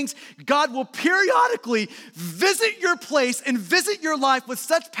boring things, God will periodically visit your place and visit your life with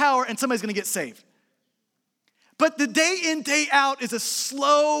such power, and somebody's gonna get saved. But the day in, day out is a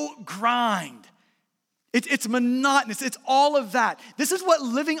slow grind. It's monotonous. It's all of that. This is what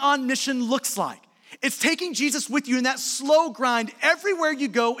living on mission looks like. It's taking Jesus with you in that slow grind everywhere you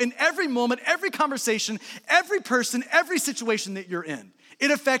go, in every moment, every conversation, every person, every situation that you're in.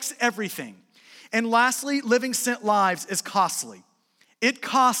 It affects everything. And lastly, living sent lives is costly. It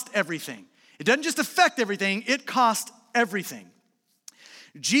costs everything. It doesn't just affect everything, it costs everything.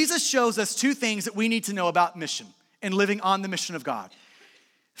 Jesus shows us two things that we need to know about mission and living on the mission of God.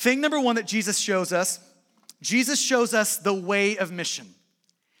 Thing number one that Jesus shows us the way of mission.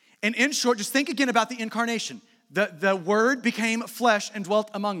 And in short, just think again about the incarnation. The Word became flesh and dwelt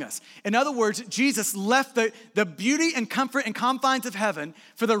among us. In other words, Jesus left the beauty and comfort and confines of heaven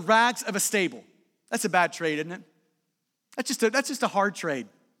for the rags of a stable. That's a bad trade, isn't it? That's just a hard trade.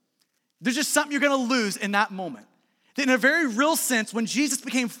 There's just something you're gonna lose in that moment. In a very real sense, when Jesus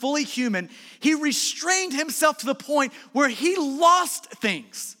became fully human, he restrained himself to the point where he lost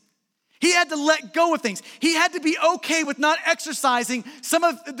things. He had to let go of things. He had to be okay with not exercising some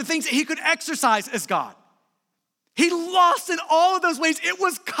of the things that he could exercise as God. He lost in all of those ways. It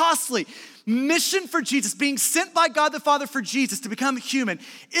was costly. Mission for Jesus, being sent by God the Father for Jesus to become human,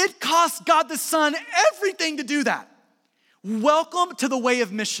 it cost God the Son everything to do that. Welcome to the way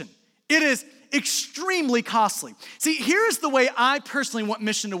of mission. It is extremely costly. See, here's the way I personally want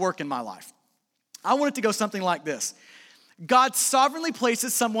mission to work in my life. I want it to go something like this. God sovereignly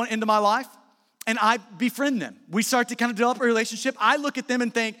places someone into my life, and I befriend them. We start to kind of develop a relationship. I look at them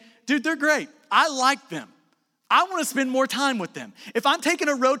and think, dude, they're great. I like them. I want to spend more time with them. If I'm taking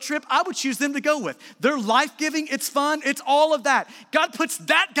a road trip, I would choose them to go with. They're life-giving, it's fun, it's all of that. God puts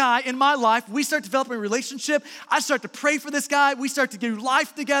that guy in my life. We start developing a relationship. I start to pray for this guy. We start to do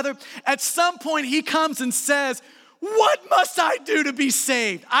life together. At some point, he comes and says, what must I do to be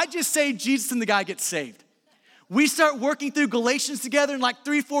saved? I just say Jesus and the guy gets saved. We start working through Galatians together. In like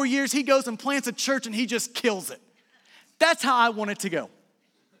 3-4 years, he goes and plants a church and he just kills it. That's how I want it to go.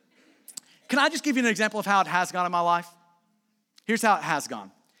 Can I just give you an example of how it has gone in my life? Here's how it has gone.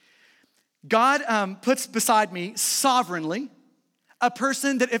 God puts beside me sovereignly a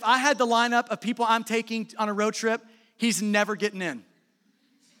person that if I had the lineup of people I'm taking on a road trip, he's never getting in.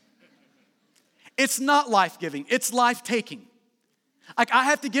 It's not life-giving, it's life-taking. Like I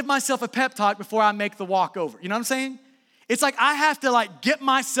have to give myself a pep talk before I make the walk over. You know what I'm saying? It's like I have to get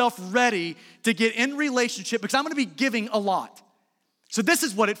myself ready to get in relationship because I'm gonna be giving a lot. So this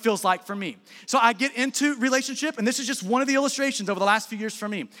is what it feels like for me. So I get into relationship, and this is just one of the illustrations over the last few years for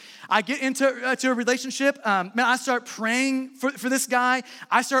me. I get into a relationship, I start praying for this guy.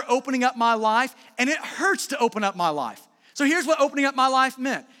 I start opening up my life, and it hurts to open up my life. So here's what opening up my life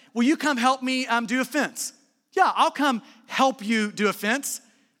meant. Will you come help me do a fence? Yeah, I'll come help you do a fence.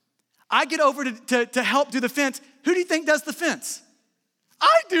 I get over to help do the fence. Who do you think does the fence?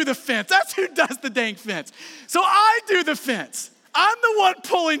 I do the fence. That's who does the dang fence. So I do the fence. I'm the one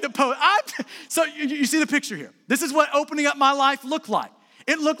pulling the post. So you see the picture here. This is what opening up my life looked like.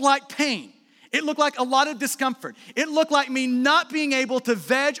 It looked like pain. It looked like a lot of discomfort. It looked like me not being able to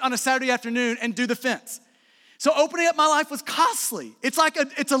veg on a Saturday afternoon and do the fence. So opening up my life was costly. It's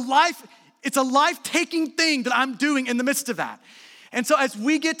a life-taking thing that I'm doing in the midst of that. And so as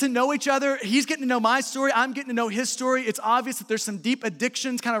we get to know each other, he's getting to know my story, I'm getting to know his story. It's obvious that there's some deep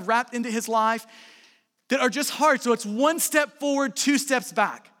addictions kind of wrapped into his life that are just hard. So it's one step forward, 2 steps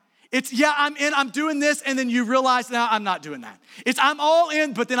back. It's, yeah, I'm in, I'm doing this, and then you realize, now I'm not doing that. It's, I'm all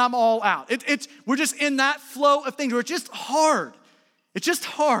in, but then I'm all out. We're just in that flow of things where it's just hard. It's just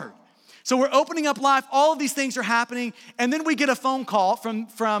hard. So we're opening up life, all of these things are happening, and then we get a phone call from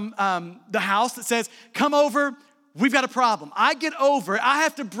the house that says, come over, we've got a problem. I get over it, I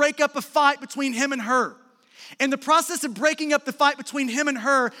have to break up a fight between him and her. In the process of breaking up the fight between him and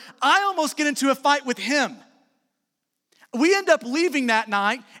her, I almost get into a fight with him. We end up leaving that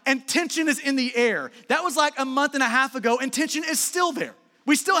night, and tension is in the air. That was like a month and a half ago, and tension is still there.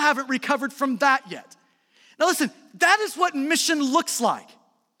 We still haven't recovered from that yet. Now listen, that is what mission looks like.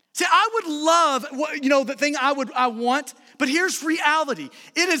 See, I would love, the thing I want, but here's reality.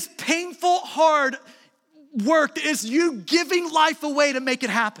 It is painful, hard work. It is you giving life away to make it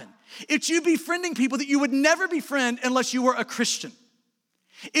happen. It's you befriending people that you would never befriend unless you were a Christian.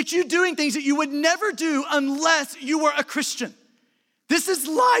 It's you doing things that you would never do unless you were a Christian. This is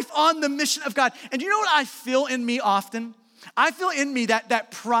life on the mission of God. And you know what I feel in me often? I feel in me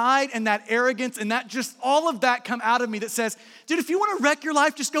that pride and that arrogance and that just all of that come out of me that says, dude, if you want to wreck your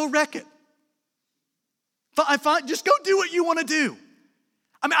life, just go wreck it. Just go do what you want to do.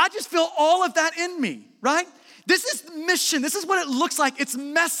 I just feel all of that in me, right? This is mission. This is what it looks like. It's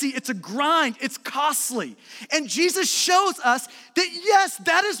messy. It's a grind. It's costly. And Jesus shows us that, yes,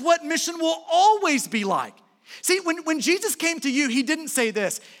 that is what mission will always be like. See, when Jesus came to you, he didn't say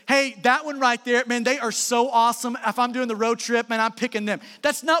this, hey, that one right there, man, they are so awesome. If I'm doing the road trip, man, I'm picking them.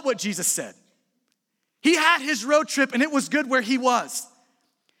 That's not what Jesus said. He had his road trip, and it was good where he was.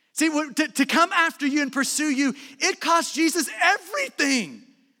 See, to come after you and pursue you, it cost Jesus everything.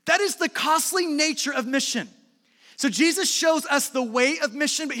 That is the costly nature of mission. So Jesus shows us the way of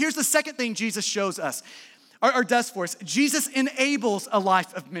mission, but here's the second thing Jesus shows us, or does for us. Jesus enables a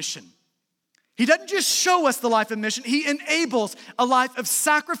life of mission. He doesn't just show us the life of mission, he enables a life of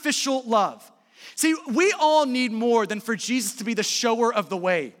sacrificial love. See, we all need more than for Jesus to be the shower of the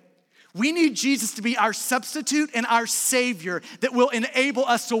way. We need Jesus to be our substitute and our savior that will enable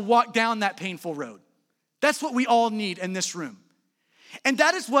us to walk down that painful road. That's what we all need in this room. And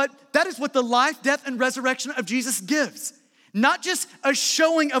that is what the life, death, and resurrection of Jesus gives. Not just a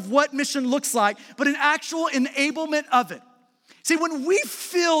showing of what mission looks like, but an actual enablement of it. See, when we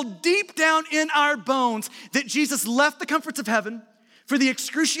feel deep down in our bones that Jesus left the comforts of heaven for the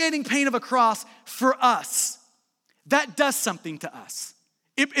excruciating pain of a cross for us, that does something to us.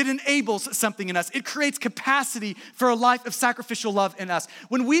 It enables something in us. It creates capacity for a life of sacrificial love in us.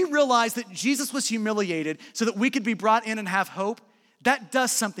 When we realize that Jesus was humiliated so that we could be brought in and have hope, that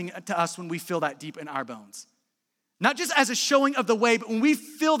does something to us when we feel that deep in our bones. Not just as a showing of the way, but when we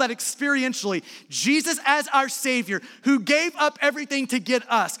feel that experientially, Jesus as our Savior who gave up everything to get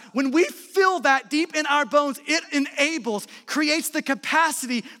us, when we feel that deep in our bones, it creates the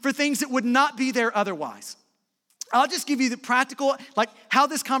capacity for things that would not be there otherwise. I'll just give you the practical, like how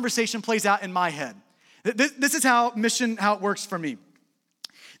this conversation plays out in my head. This is how it works for me.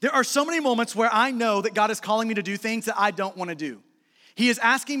 There are so many moments where I know that God is calling me to do things that I don't want to do. He is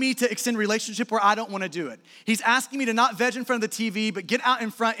asking me to extend relationship where I don't want to do it. He's asking me to not veg in front of the TV, but get out in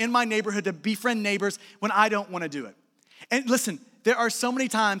front in my neighborhood to befriend neighbors when I don't want to do it. And listen, there are so many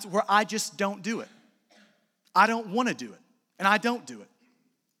times where I just don't do it. I don't want to do it, and I don't do it.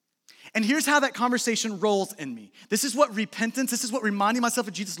 And here's how that conversation rolls in me. This is what repentance, this is what reminding myself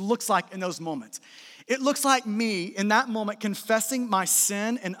of Jesus looks like in those moments. It looks like me in that moment confessing my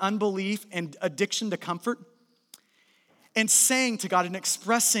sin and unbelief and addiction to comfort and saying to God and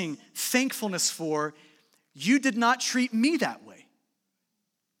expressing thankfulness for, you did not treat me that way.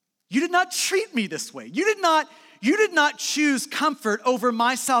 You did not treat me this way. You did not choose comfort over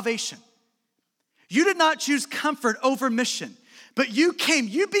my salvation. You did not choose comfort over mission. But you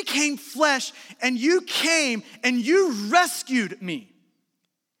became flesh, and you came and you rescued me.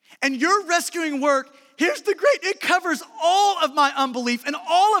 And your rescuing work, here's the great, it covers all of my unbelief and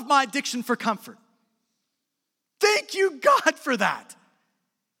all of my addiction for comfort. Thank you, God, for that.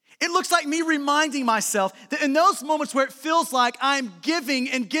 It looks like me reminding myself that in those moments where it feels like I'm giving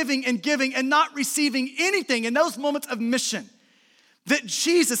and giving and giving and not receiving anything, in those moments of mission, that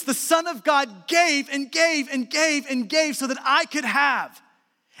Jesus, the Son of God, gave and gave and gave and gave so that I could have.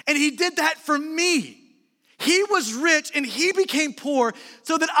 And he did that for me. He was rich and he became poor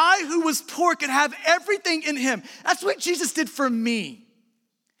so that I, who was poor, could have everything in him. That's what Jesus did for me.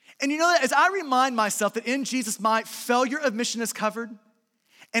 And you know that as I remind myself that in Jesus, my failure of mission is covered,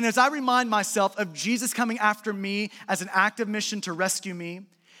 and as I remind myself of Jesus coming after me as an act of mission to rescue me,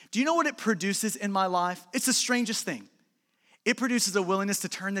 do you know what it produces in my life? It's the strangest thing. It produces a willingness to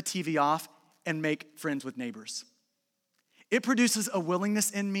turn the TV off and make friends with neighbors. It produces a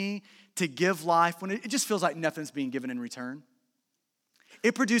willingness in me to give life when it just feels like nothing's being given in return.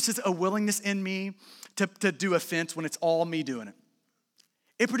 It produces a willingness in me to do a fence when it's all me doing it.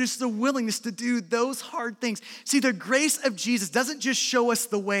 It produces a willingness to do those hard things. See, the grace of Jesus doesn't just show us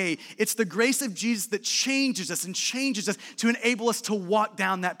the way. It's the grace of Jesus that changes us and changes us to enable us to walk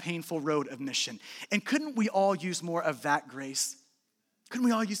down that painful road of mission. And couldn't we all use more of that grace? Couldn't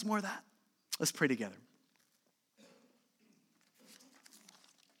we all use more of that? Let's pray together.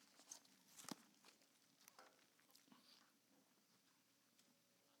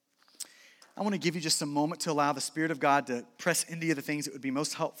 I want to give you just a moment to allow the Spirit of God to press into you the things that would be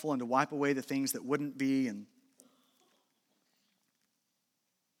most helpful and to wipe away the things that wouldn't be. And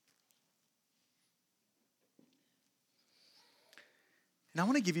I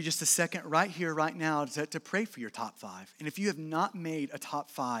want to give you just a second right here, right now, to pray for your top 5. And if you have not made a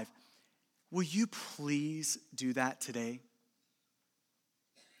top 5, will you please do that today?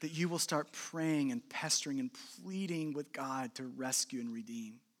 That you will start praying and pestering and pleading with God to rescue and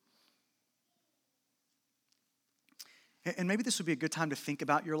redeem. And maybe this would be a good time to think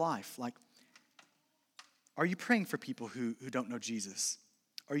about your life. Like, are you praying for people who don't know Jesus?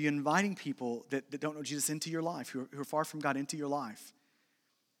 Are you inviting people that don't know Jesus into your life, who are far from God, into your life?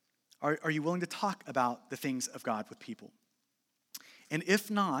 Are you willing to talk about the things of God with people? And if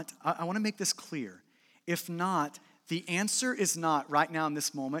not, I want to make this clear. If not, the answer is not right now in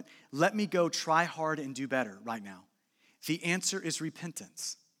this moment, let me go try hard and do better right now. The answer is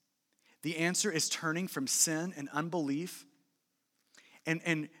repentance. The answer is turning from sin and unbelief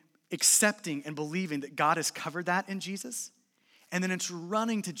and accepting and believing that God has covered that in Jesus. And then it's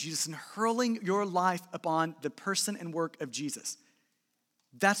running to Jesus and hurling your life upon the person and work of Jesus.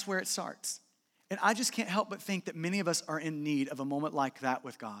 That's where it starts. And I just can't help but think that many of us are in need of a moment like that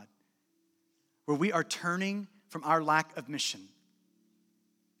with God, where we are turning from our lack of mission.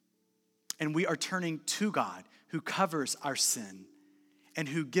 And we are turning to God, who covers our sin and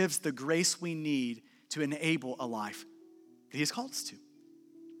who gives the grace we need to enable a life that he has called us to.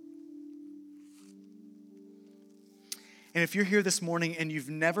 And if you're here this morning and you've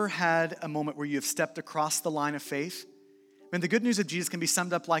never had a moment where you have stepped across the line of faith, the good news of Jesus can be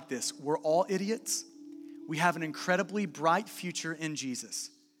summed up like this. We're all idiots. We have an incredibly bright future in Jesus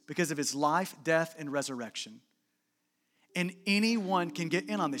because of his life, death, and resurrection. And anyone can get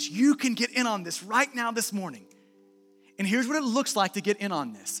in on this. You can get in on this right now this morning. And here's what it looks like to get in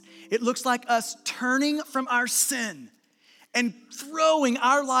on this. It looks like us turning from our sin and throwing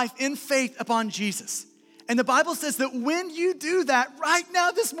our life in faith upon Jesus. And the Bible says that when you do that right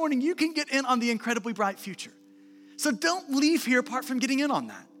now this morning, you can get in on the incredibly bright future. So don't leave here apart from getting in on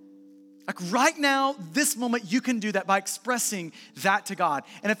that. Like right now, this moment, you can do that by expressing that to God.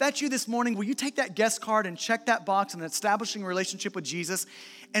 And if that's you this morning, will you take that guest card and check that box on establishing a relationship with Jesus?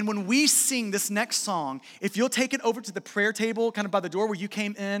 And when we sing this next song, if you'll take it over to the prayer table, kind of by the door where you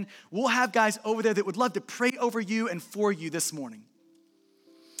came in, we'll have guys over there that would love to pray over you and for you this morning.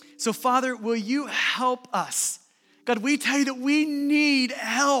 So Father, will you help us? God, we tell you that we need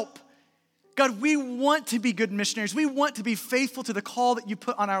help. God, we want to be good missionaries. We want to be faithful to the call that you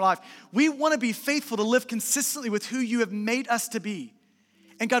put on our life. We want to be faithful to live consistently with who you have made us to be.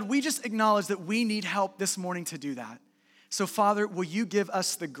 And God, we just acknowledge that we need help this morning to do that. So Father, will you give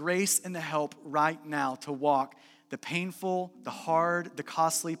us the grace and the help right now to walk the painful, the hard, the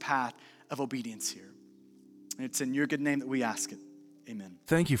costly path of obedience here. And it's in your good name that we ask it. Amen.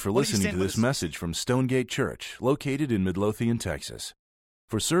 Thank you for listening to this message from Stonegate Church, located in Midlothian, Texas.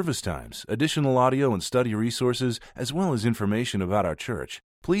 For service times, additional audio and study resources, as well as information about our church,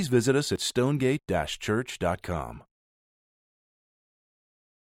 please visit us at stonegate-church.com.